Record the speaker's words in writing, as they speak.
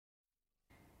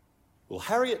Well,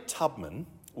 Harriet Tubman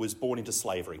was born into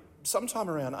slavery sometime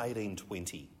around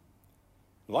 1820.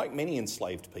 Like many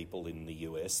enslaved people in the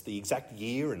US, the exact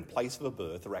year and place of her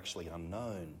birth are actually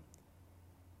unknown.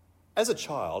 As a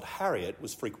child, Harriet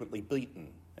was frequently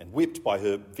beaten and whipped by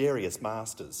her various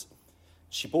masters.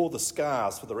 She bore the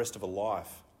scars for the rest of her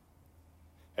life.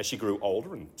 As she grew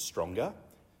older and stronger,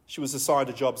 she was assigned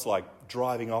to jobs like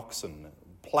driving oxen,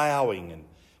 ploughing and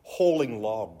hauling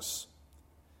logs.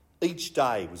 Each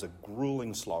day was a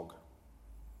gruelling slog.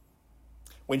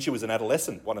 When she was an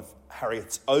adolescent, one of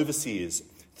Harriet's overseers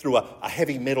threw a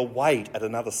heavy metal weight at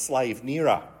another slave near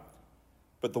her.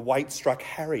 But the weight struck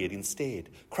Harriet instead,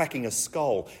 cracking her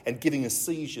skull and giving her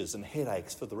seizures and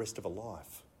headaches for the rest of her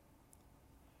life.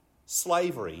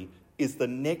 Slavery is the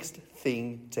next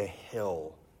thing to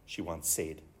hell, she once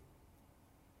said.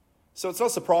 So it's not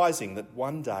surprising that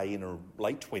one day in her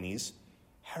late 20s,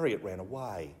 Harriet ran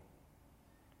away.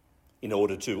 In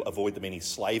order to avoid the many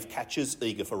slave catchers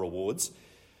eager for rewards,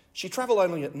 she travelled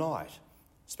only at night,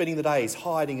 spending the days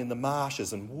hiding in the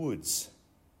marshes and woods.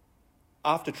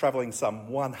 After travelling some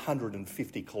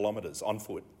 150 kilometres on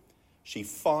foot, she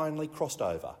finally crossed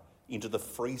over into the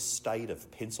free state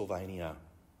of Pennsylvania.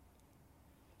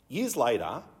 Years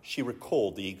later, she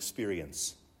recalled the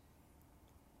experience.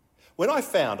 When I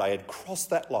found I had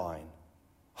crossed that line,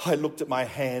 I looked at my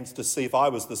hands to see if I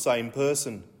was the same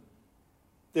person.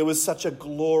 There was such a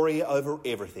glory over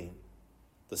everything.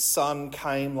 The sun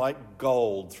came like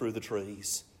gold through the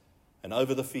trees and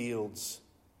over the fields,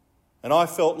 and I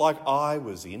felt like I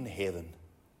was in heaven.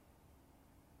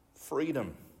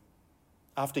 Freedom,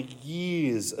 after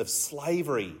years of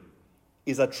slavery,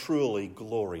 is a truly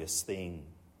glorious thing.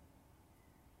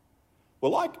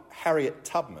 Well, like Harriet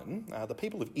Tubman, the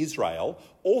people of Israel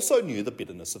also knew the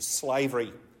bitterness of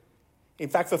slavery. In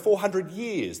fact, for 400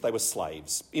 years they were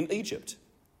slaves in Egypt.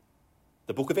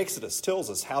 The book of Exodus tells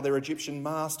us how their Egyptian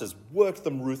masters worked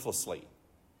them ruthlessly,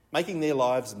 making their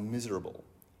lives miserable.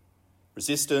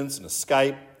 Resistance and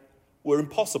escape were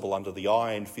impossible under the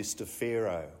iron fist of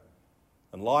Pharaoh,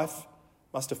 and life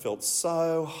must have felt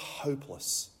so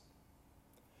hopeless.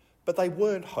 But they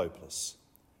weren't hopeless,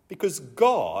 because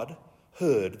God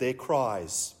heard their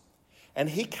cries, and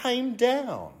he came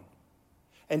down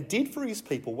and did for his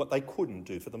people what they couldn't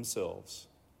do for themselves.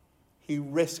 He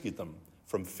rescued them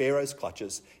from Pharaoh's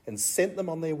clutches and sent them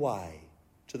on their way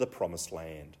to the promised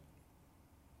land.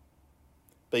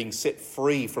 Being set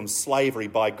free from slavery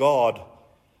by God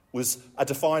was a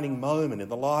defining moment in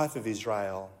the life of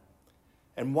Israel,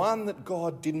 and one that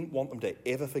God didn't want them to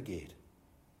ever forget.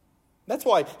 That's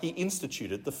why he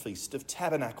instituted the Feast of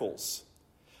Tabernacles,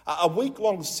 a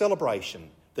week-long celebration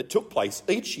that took place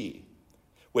each year,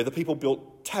 where the people built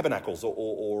tabernacles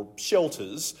or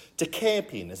shelters to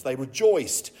camp in as they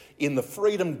rejoiced in the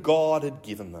freedom God had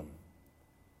given them.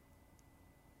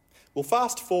 Well,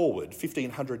 fast forward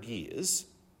 1,500 years,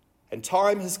 and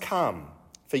time has come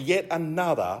for yet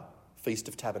another Feast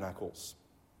of Tabernacles.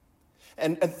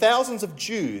 And thousands of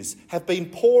Jews have been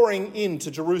pouring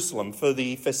into Jerusalem for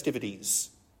the festivities.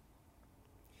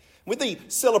 With the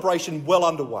celebration well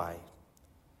underway,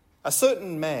 a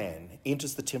certain man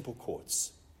enters the temple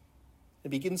courts and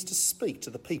begins to speak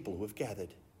to the people who have gathered.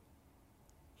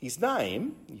 His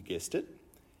name, you guessed it,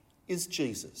 is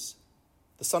Jesus,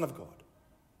 the Son of God.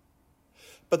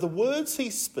 But the words he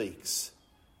speaks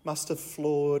must have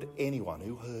floored anyone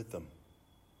who heard them.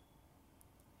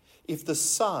 If the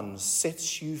Son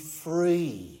sets you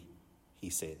free,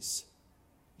 he says,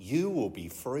 you will be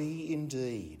free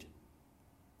indeed.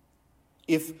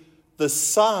 If the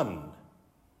Son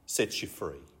sets you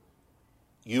free,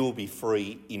 you will be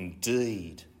free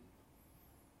indeed.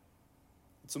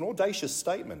 It's an audacious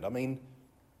statement. I mean,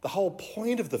 the whole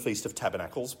point of the Feast of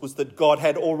Tabernacles was that God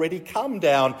had already come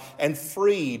down and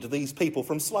freed these people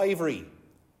from slavery.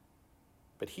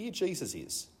 But here Jesus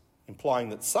is, implying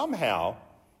that somehow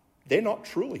they're not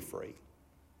truly free,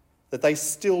 that they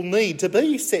still need to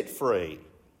be set free,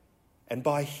 and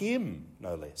by him,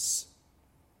 no less.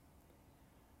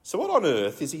 So what on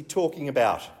earth is he talking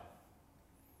about?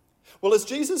 Well, as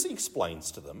Jesus explains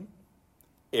to them,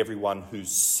 everyone who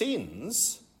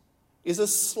sins is a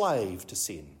slave to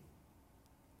sin.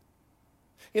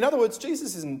 In other words,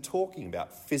 Jesus isn't talking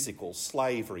about physical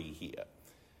slavery here.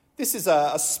 This is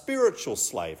a spiritual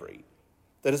slavery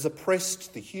that has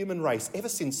oppressed the human race ever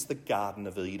since the Garden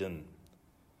of Eden.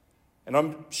 And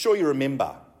I'm sure you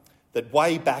remember that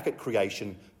way back at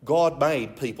creation, God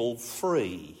made people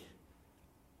free.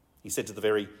 He said to the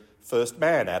very first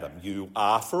man, Adam, you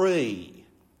are free.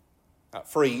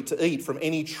 Free to eat from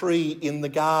any tree in the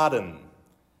garden,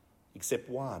 except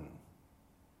one.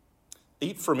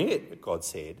 Eat from it, God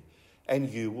said, and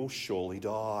you will surely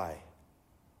die."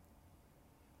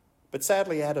 But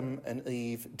sadly, Adam and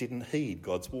Eve didn't heed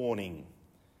God's warning.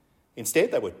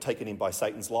 Instead, they were taken in by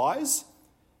Satan's lies.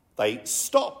 They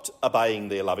stopped obeying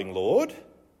their loving Lord,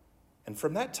 and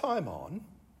from that time on,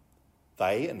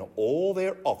 they and all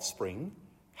their offspring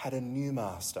had a new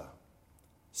master: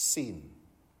 sin.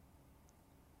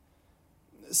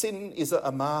 Sin is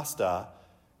a master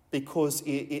because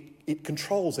it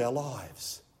controls our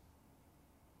lives.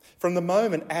 From the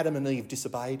moment Adam and Eve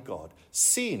disobeyed God,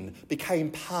 sin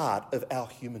became part of our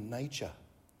human nature.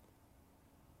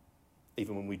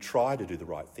 Even when we try to do the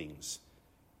right things,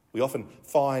 we often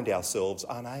find ourselves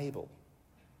unable.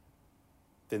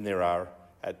 Then there are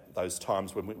at those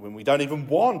times when we don't even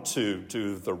want to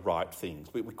do the right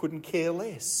things. We couldn't care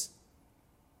less.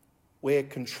 We're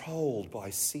controlled by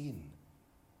sin.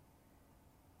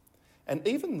 And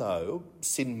even though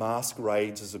sin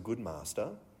masquerades as a good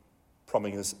master,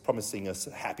 promising us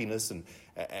happiness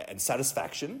and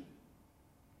satisfaction,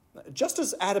 just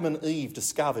as Adam and Eve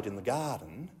discovered in the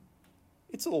garden,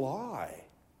 it's a lie.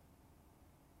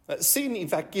 Sin, in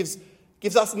fact, gives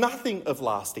us nothing of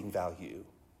lasting value.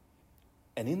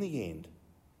 And in the end,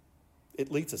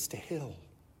 it leads us to hell.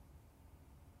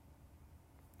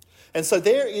 And so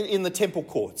there in the temple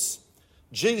courts,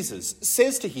 Jesus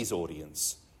says to his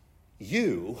audience,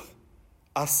 "You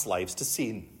are slaves to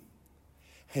sin,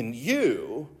 and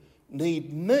you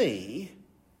need me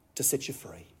to set you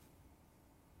free."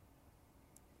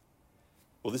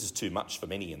 Well, this is too much for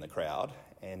many in the crowd,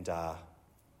 and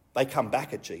they come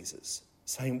back at Jesus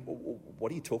saying,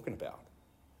 "What are you talking about?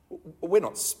 We're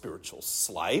not spiritual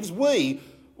slaves. We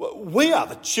are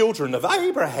the children of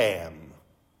Abraham.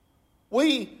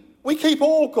 We keep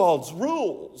all God's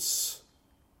rules."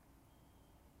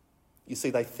 You see,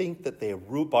 they think that their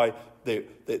rule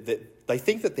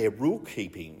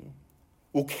keeping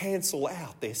will cancel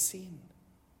out their sin,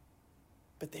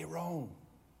 but they're wrong.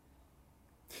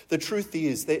 The truth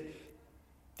is that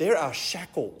there are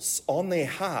shackles on their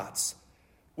hearts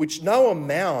which no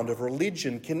amount of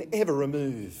religion can ever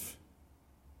remove.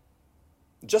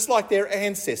 Just like their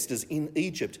ancestors in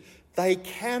Egypt, they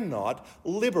cannot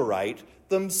liberate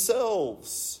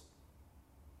themselves.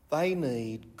 They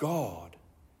need God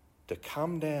to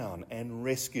come down and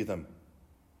rescue them.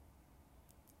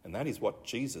 And that is what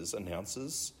Jesus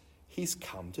announces he's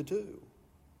come to do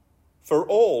for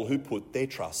all who put their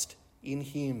trust in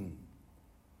him.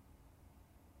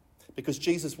 Because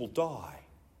Jesus will die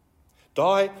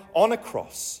on a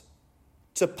cross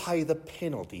to pay the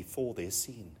penalty for their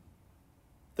sin,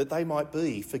 that they might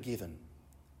be forgiven.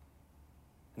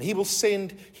 And he will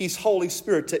send his Holy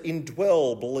Spirit to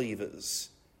indwell believers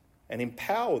and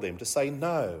empower them to say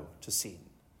no to sin.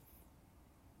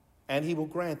 And he will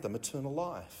grant them eternal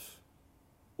life,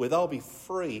 where they'll be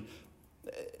free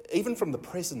even from the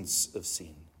presence of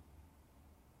sin.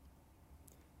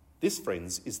 This,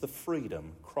 friends, is the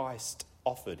freedom Christ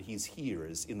offered his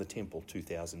hearers in the temple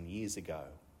 2,000 years ago.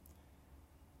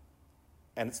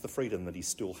 And it's the freedom that he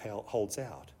still holds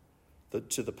out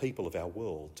to the people of our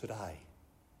world today.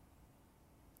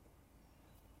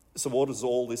 So what does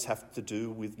all this have to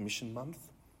do with Mission Month?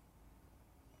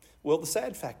 Well, the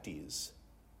sad fact is,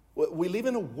 we live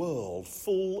in a world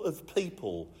full of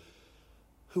people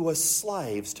who are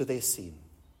slaves to their sin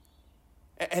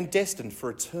and destined for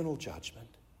eternal judgment.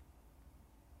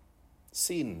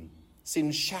 Sin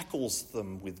shackles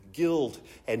them with guilt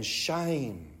and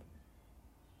shame.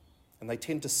 And they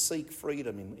tend to seek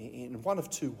freedom in one of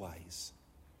two ways.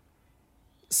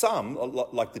 Some,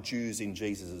 like the Jews in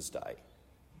Jesus' day,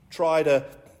 try to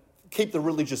keep the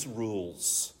religious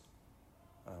rules.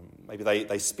 Maybe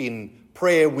they spin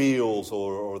prayer wheels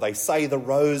or they say the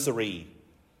rosary.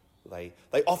 They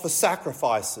offer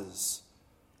sacrifices,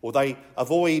 or they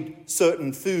avoid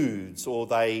certain foods, or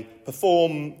they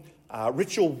perform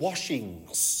ritual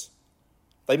washings.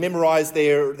 They memorise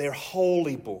their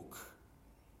holy book.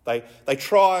 They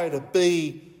try to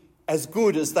be as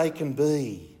good as they can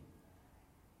be.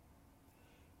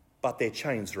 But their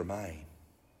chains remain.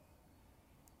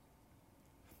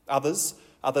 Others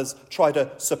try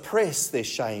to suppress their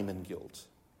shame and guilt.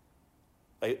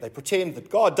 They pretend that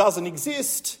God doesn't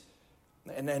exist,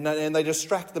 and they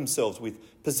distract themselves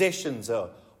with possessions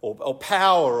or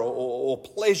power or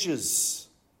pleasures.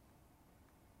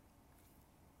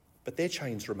 But their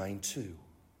chains remain too.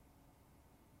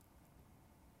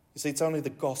 You see, it's only the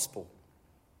gospel,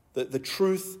 the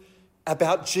truth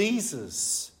about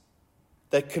Jesus,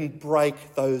 that can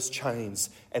break those chains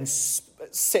and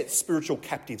set spiritual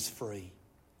captives free.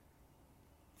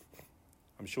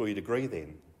 I'm sure you'd agree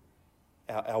then.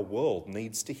 Our world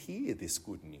needs to hear this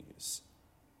good news.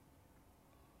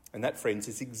 And that, friends,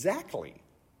 is exactly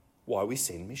why we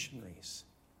send missionaries.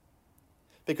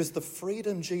 Because the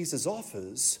freedom Jesus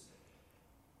offers,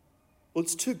 well,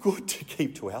 it's too good to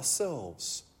keep to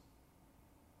ourselves.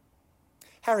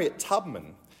 Harriet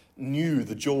Tubman knew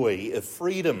the joy of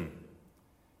freedom.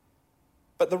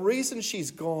 But the reason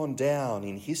she's gone down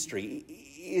in history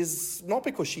is not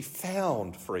because she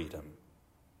found freedom,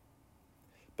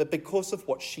 but because of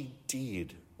what she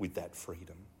did with that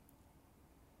freedom.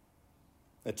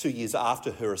 Now, 2 years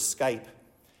after her escape,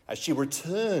 she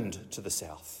returned to the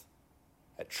South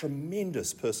at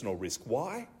tremendous personal risk.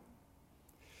 Why?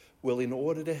 Well, in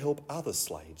order to help other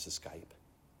slaves escape.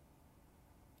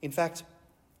 In fact,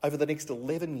 over the next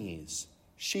 11 years,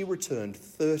 she returned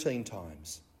 13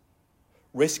 times,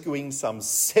 rescuing some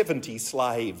 70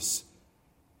 slaves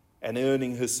and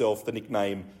earning herself the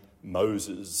nickname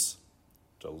Moses,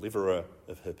 deliverer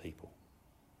of her people.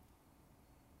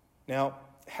 Now,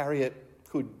 Harriet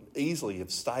could easily have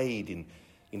stayed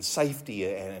in safety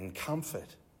and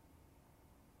comfort.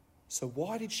 So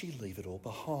why did she leave it all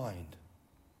behind?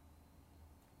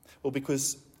 Well,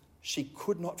 because she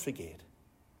could not forget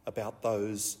about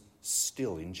those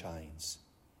still in chains.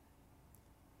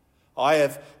 I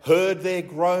have heard their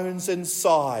groans and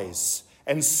sighs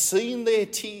and seen their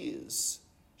tears,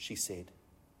 she said,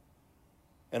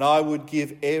 and I would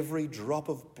give every drop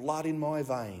of blood in my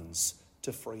veins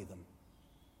to free them.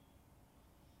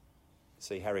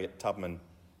 See, Harriet Tubman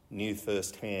knew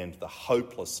firsthand the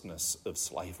hopelessness of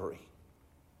slavery.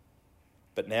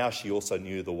 But now she also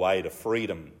knew the way to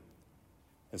freedom,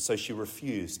 and so she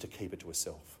refused to keep it to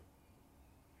herself.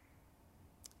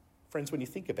 Friends, when you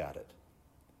think about it,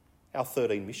 our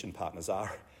 13 mission partners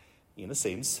are, in a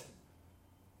sense,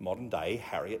 modern-day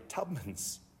Harriet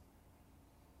Tubmans.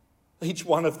 Each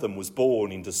one of them was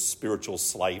born into spiritual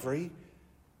slavery,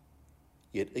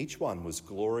 yet each one was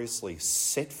gloriously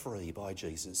set free by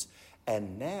Jesus.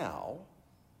 And now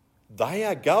they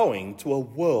are going to a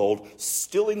world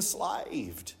still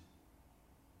enslaved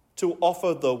to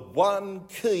offer the one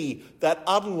key that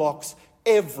unlocks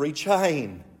every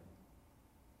chain,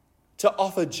 to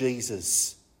offer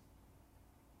Jesus.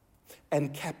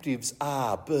 And captives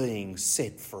are being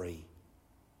set free.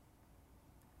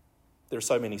 There are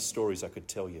so many stories I could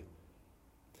tell you,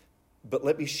 but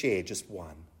let me share just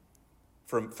one.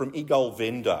 From Igal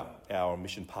Venda, our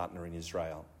mission partner in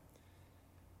Israel.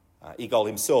 Igal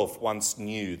himself once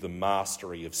knew the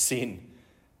mastery of sin.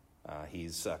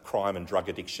 His crime and drug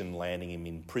addiction landing him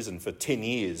in prison for 10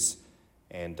 years,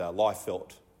 and life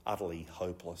felt utterly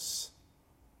hopeless.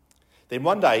 Then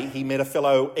one day he met a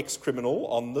fellow ex-criminal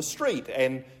on the street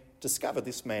and discovered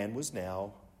this man was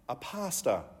now a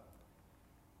pastor.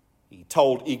 He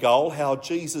told Igal how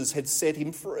Jesus had set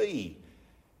him free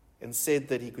and said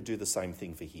that he could do the same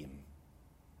thing for him.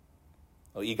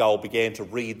 Well, Igal began to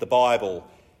read the Bible,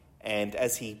 and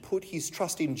as he put his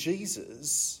trust in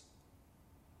Jesus,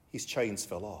 his chains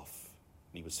fell off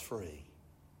and he was free.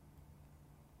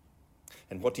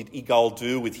 And what did Igal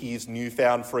do with his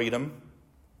newfound freedom?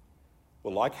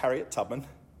 Well, like Harriet Tubman,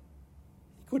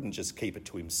 he couldn't just keep it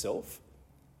to himself.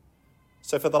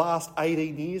 So for the last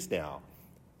 18 years now,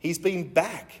 he's been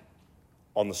back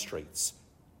on the streets,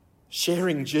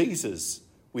 sharing Jesus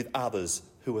with others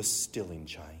who are still in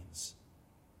chains.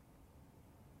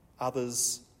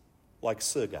 Others like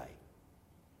Sergei.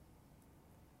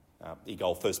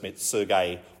 Igal first met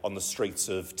Sergei on the streets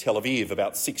of Tel Aviv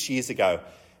about 6 years ago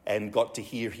and got to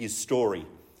hear his story.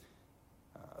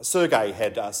 Sergei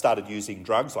had started using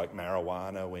drugs like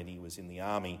marijuana when he was in the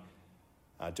army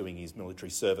doing his military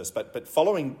service. But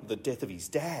following the death of his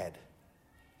dad,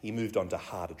 he moved on to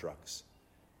harder drugs,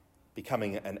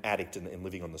 becoming an addict and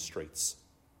living on the streets.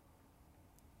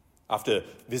 After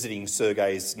visiting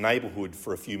Sergei's neighbourhood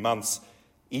for a few months,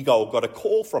 Igal got a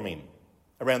call from him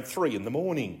around 3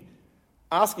 a.m,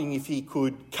 asking if he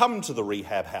could come to the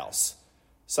rehab house,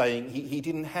 saying he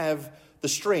didn't have the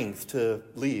strength to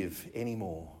live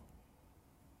anymore.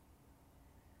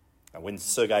 And when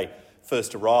Sergei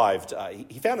first arrived,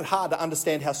 he found it hard to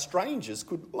understand how strangers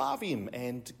could love him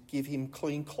and give him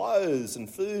clean clothes and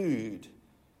food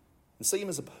and see him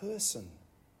as a person,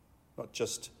 not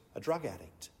just a drug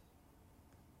addict.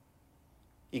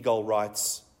 Igal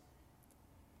writes,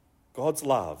 God's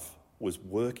love was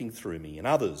working through me and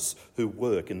others who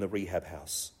work in the rehab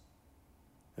house.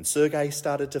 And Sergei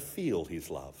started to feel his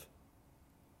love.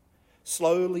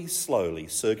 Slowly,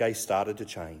 Sergei started to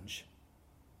change.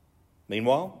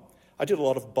 Meanwhile, I did a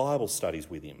lot of Bible studies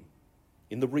with him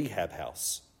in the rehab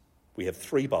house. We have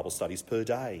 3 Bible studies per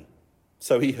day.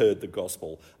 So he heard the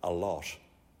gospel a lot.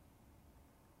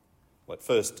 Well, at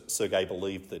first, Sergei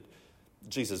believed that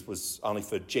Jesus was only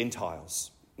for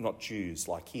Gentiles, not Jews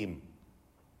like him.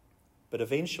 But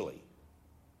eventually,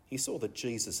 he saw that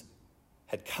Jesus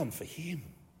had come for him,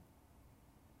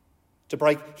 to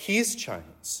break his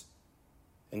chains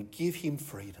and give him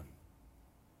freedom.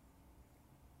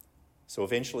 So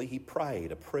eventually he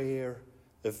prayed a prayer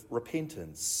of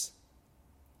repentance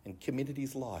and committed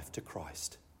his life to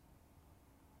Christ.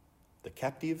 The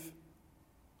captive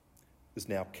was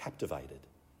now captivated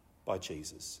by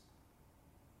Jesus.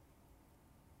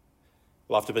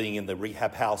 Well, after being in the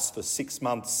rehab house for 6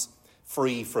 months,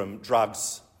 free from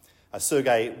drugs,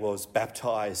 Sergei was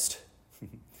baptised.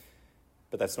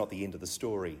 But that's not the end of the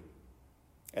story,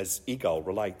 as Igor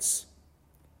relates.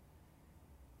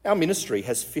 Our ministry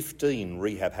has 15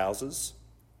 rehab houses,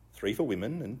 3 for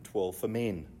women and 12 for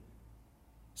men.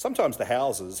 Sometimes the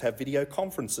houses have video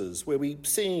conferences where we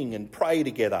sing and pray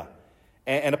together,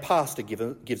 and a pastor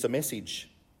gives a message.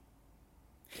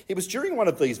 It was during one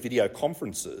of these video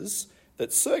conferences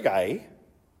that Sergei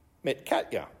met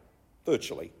Katya,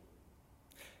 virtually.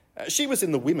 She was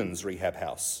in the women's rehab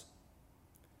house.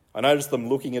 I noticed them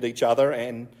looking at each other,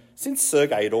 and since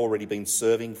Sergei had already been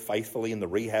serving faithfully in the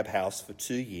rehab house for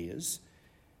 2 years,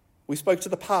 we spoke to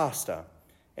the pastor,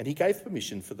 and he gave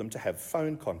permission for them to have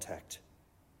phone contact.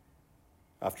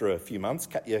 After a few months,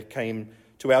 Katya came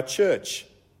to our church,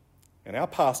 and our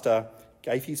pastor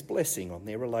gave his blessing on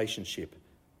their relationship.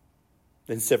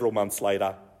 Then several months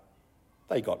later,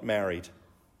 they got married.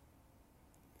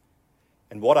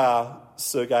 And what are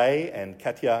Sergei and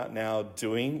Katya now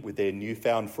doing with their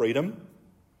newfound freedom?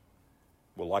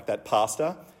 Well, like that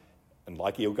pastor and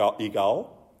like Igor,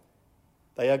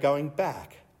 they are going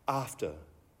back after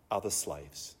other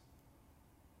slaves.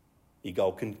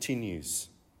 Igor continues.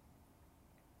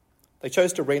 They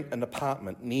chose to rent an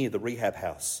apartment near the rehab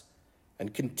house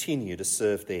and continue to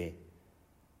serve there,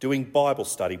 doing Bible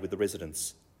study with the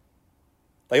residents.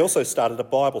 They also started a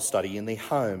Bible study in their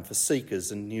home for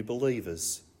seekers and new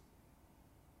believers.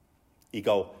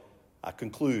 Igor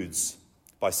concludes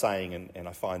by saying, and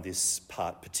I find this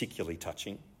part particularly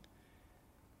touching,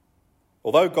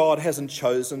 although God hasn't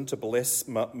chosen to bless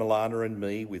Milana and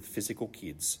me with physical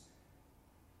kids,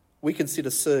 we consider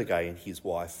Sergei and his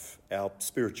wife our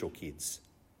spiritual kids.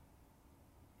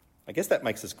 I guess that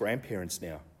makes us grandparents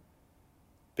now,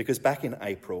 because back in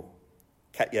April,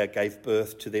 Katya gave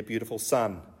birth to their beautiful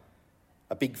son,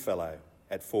 a big fellow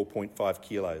at 4.5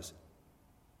 kilos.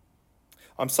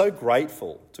 I'm so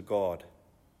grateful to God.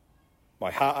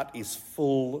 My heart is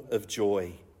full of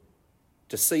joy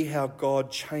to see how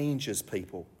God changes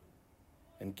people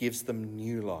and gives them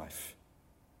new life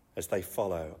as they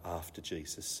follow after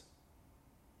Jesus.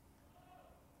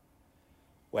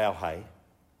 Wow, hey.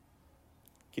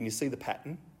 Can you see the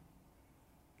pattern?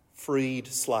 Freed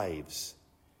slaves,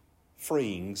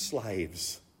 freeing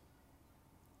slaves,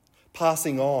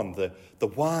 passing on the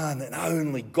one and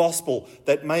only gospel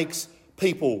that makes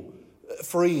people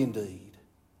free indeed.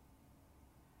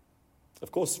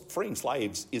 Of course, freeing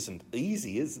slaves isn't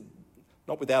easy, is it?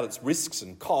 Not without its risks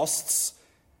and costs.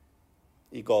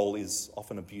 Igor is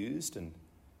often abused and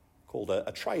called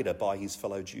a traitor by his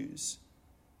fellow Jews.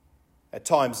 At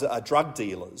times, drug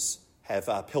dealers have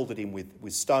pelted him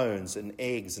with stones and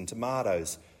eggs and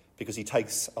tomatoes because he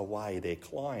takes away their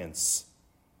clients.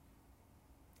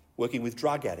 Working with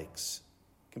drug addicts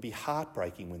can be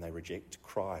heartbreaking when they reject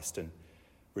Christ and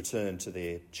return to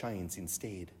their chains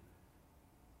instead.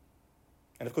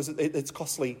 And of course, it's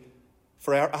costly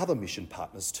for our other mission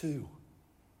partners too.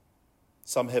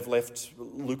 Some have left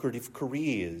lucrative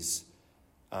careers.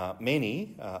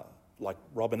 Many, like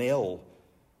Rob and Elle,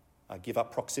 give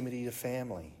up proximity to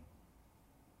family.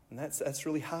 And that's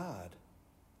really hard.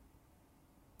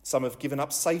 Some have given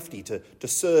up safety to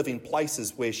serve in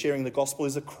places where sharing the gospel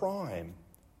is a crime.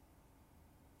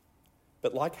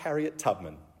 But like Harriet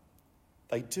Tubman,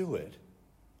 they do it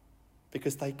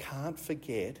because they can't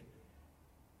forget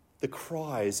the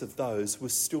cries of those who are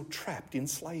still trapped in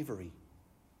slavery.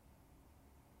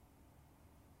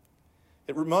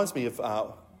 It reminds me of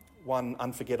one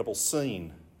unforgettable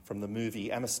scene from the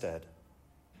movie Amistad.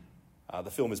 The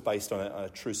film is based on a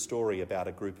true story about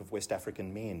a group of West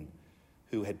African men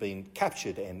who had been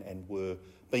captured and were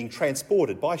being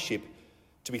transported by ship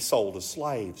to be sold as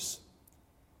slaves.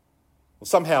 Well,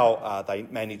 somehow they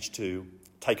managed to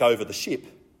take over the ship,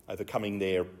 overcoming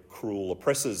their cruel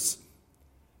oppressors.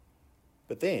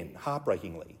 But then,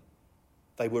 heartbreakingly,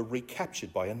 they were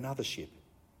recaptured by another ship,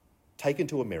 taken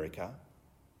to America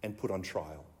and put on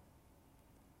trial.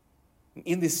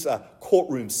 In this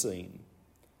courtroom scene,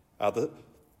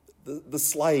 the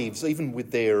slaves, even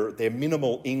with their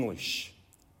minimal English,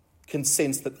 can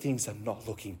sense that things are not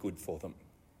looking good for them.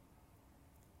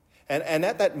 And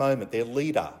at that moment, their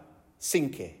leader,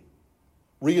 Sinke,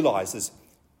 realises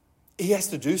he has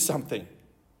to do something,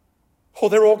 or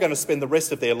they're all going to spend the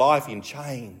rest of their life in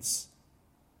chains.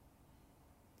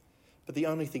 But the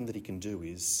only thing that he can do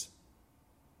is,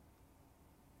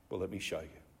 well, let me show you.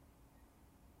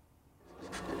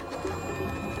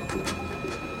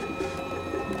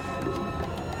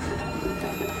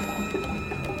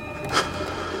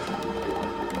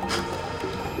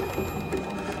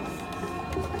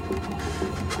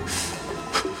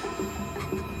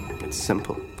 It's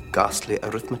simple, ghastly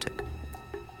arithmetic.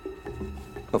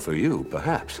 Well, for you,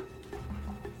 perhaps.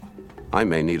 I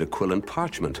may need a quill and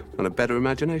parchment and a better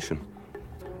imagination.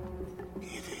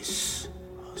 Give us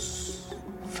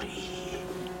free.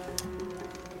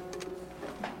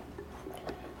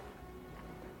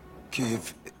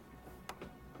 Give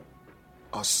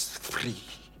us free.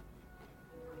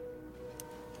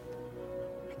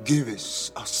 Give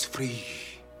us free.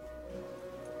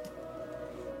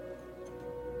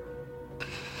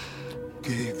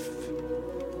 Give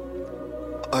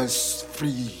us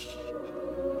free.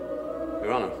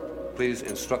 Your Honor, please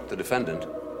instruct the defendant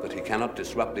that he cannot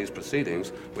disrupt these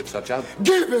proceedings with such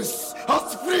Give us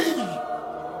free!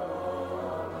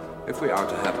 If we are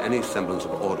to have any semblance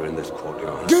of order in this court,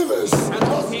 Your Honor. Give us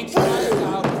free!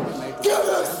 Give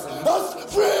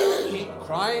us free! Keep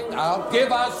crying out,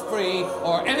 give us free,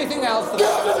 or anything else that Give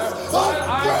us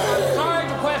I'm sorry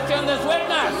to question this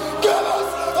witness! Give us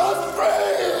free!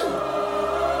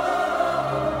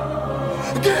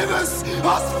 Give us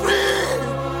free!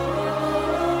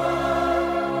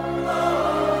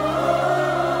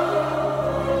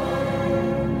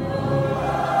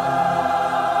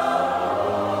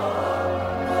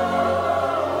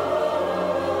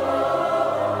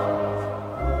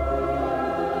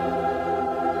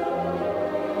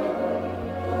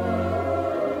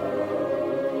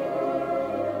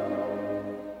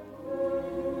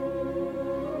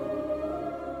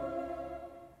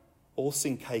 All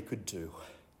Sinke could do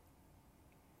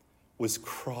was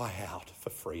cry out for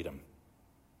freedom.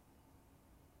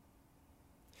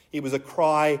 It was a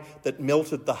cry that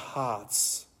melted the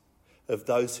hearts of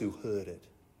those who heard it.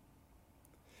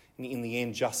 And in the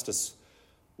end, justice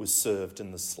was served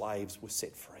and the slaves were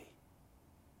set free.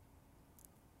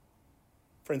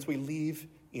 Friends, we live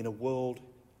in a world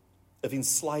of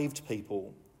enslaved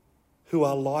people who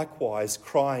are likewise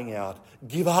crying out,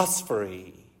 "Give us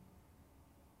free."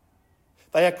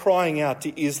 They are crying out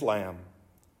to Islam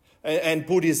and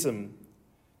Buddhism,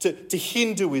 to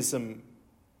Hinduism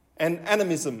and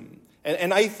animism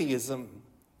and atheism.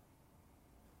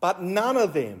 But none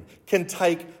of them can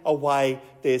take away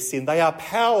their sin. They are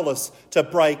powerless to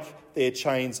break their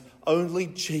chains. Only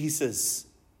Jesus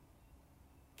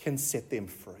can set them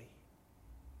free.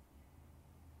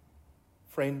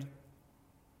 Friend,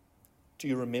 do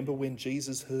you remember when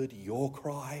Jesus heard your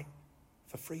cry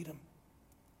for freedom?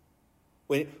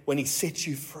 When he set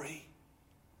you free?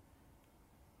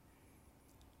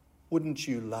 Wouldn't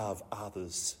you love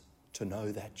others to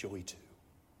know that joy too?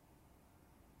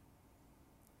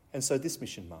 And so this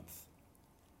mission month,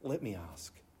 let me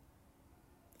ask,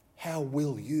 how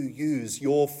will you use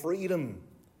your freedom?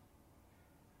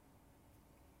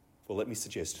 Well, let me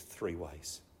suggest 3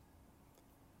 ways.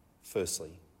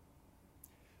 Firstly,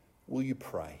 will you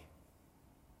pray?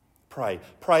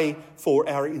 Pray for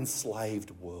our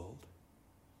enslaved world.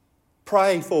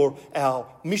 Pray for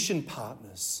our mission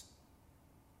partners.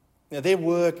 Now, their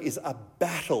work is a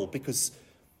battle because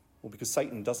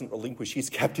Satan doesn't relinquish his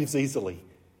captives easily.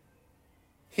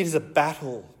 It is a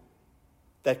battle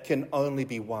that can only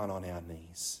be won on our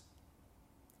knees.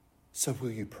 So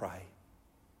will you pray?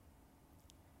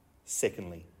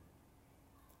 Secondly,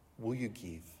 will you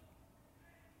give?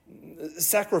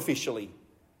 Sacrificially,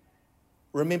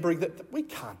 remembering that we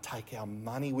can't take our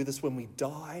money with us when we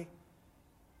die.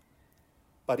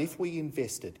 But if we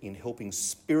invest it in helping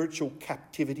spiritual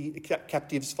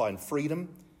captives find freedom,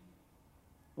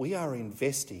 we are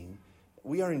investing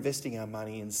our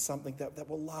money in something that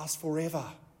will last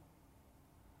forever.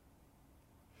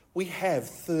 We have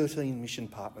 13 mission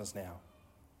partners now.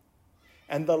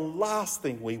 And the last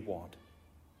thing we want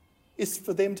is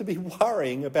for them to be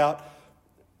worrying about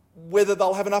whether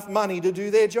they'll have enough money to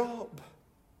do their job.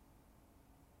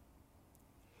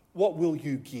 What will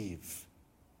you give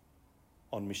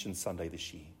on Mission Sunday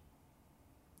this year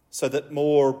so that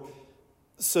more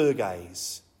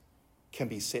Sergeys can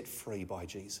be set free by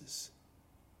Jesus?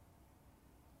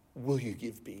 Will you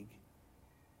give big?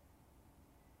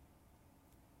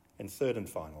 And third and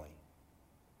finally,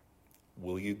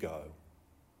 will you go?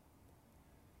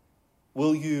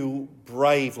 Will you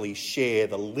bravely share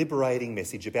the liberating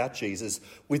message about Jesus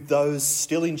with those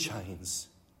still in chains?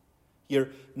 Your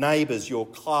neighbours, your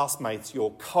classmates,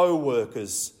 your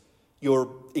co-workers,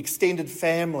 your extended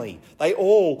family, they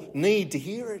all need to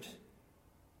hear it.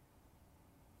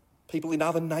 People in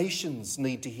other nations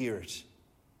need to hear it.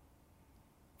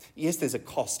 Yes, there's a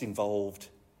cost involved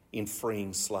in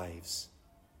freeing slaves.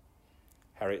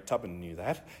 Harriet Tubman knew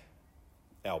that.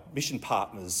 Our mission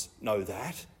partners know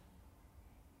that.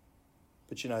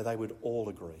 But you know, they would all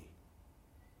agree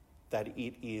that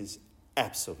it is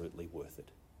absolutely worth it.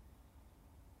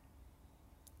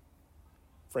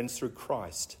 Friends, through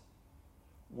Christ,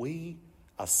 we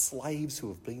are slaves who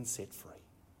have been set free.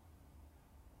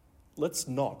 Let's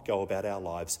not go about our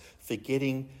lives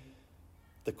forgetting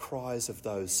the cries of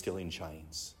those still in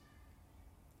chains.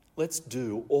 Let's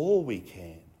do all we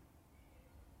can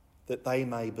that they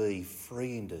may be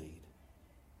free indeed.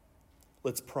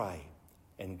 Let's pray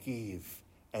and give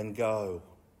and go,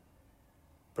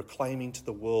 proclaiming to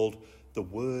the world the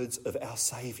words of our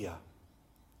Saviour.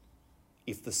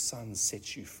 If the Son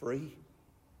sets you free,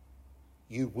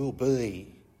 you will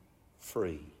be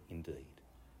free indeed.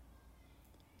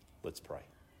 Let's pray.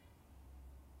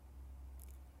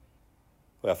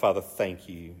 Well, Father, thank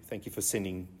you. Thank you for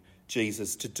sending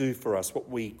Jesus to do for us what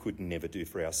we could never do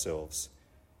for ourselves.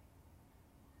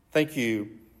 Thank you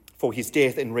for his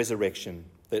death and resurrection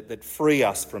that free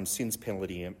us from sin's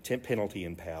penalty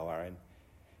and power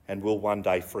and will one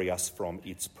day free us from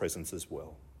its presence as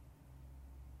well.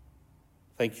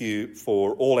 Thank you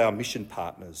for all our mission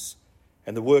partners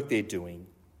and the work they're doing.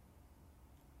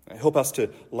 Help us to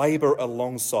labour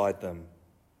alongside them.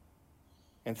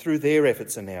 And through their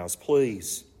efforts and ours,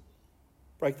 please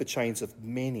break the chains of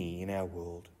many in our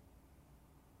world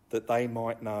that they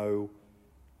might know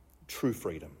true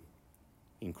freedom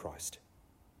in Christ,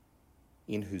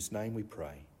 in whose name we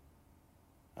pray.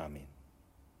 Amen.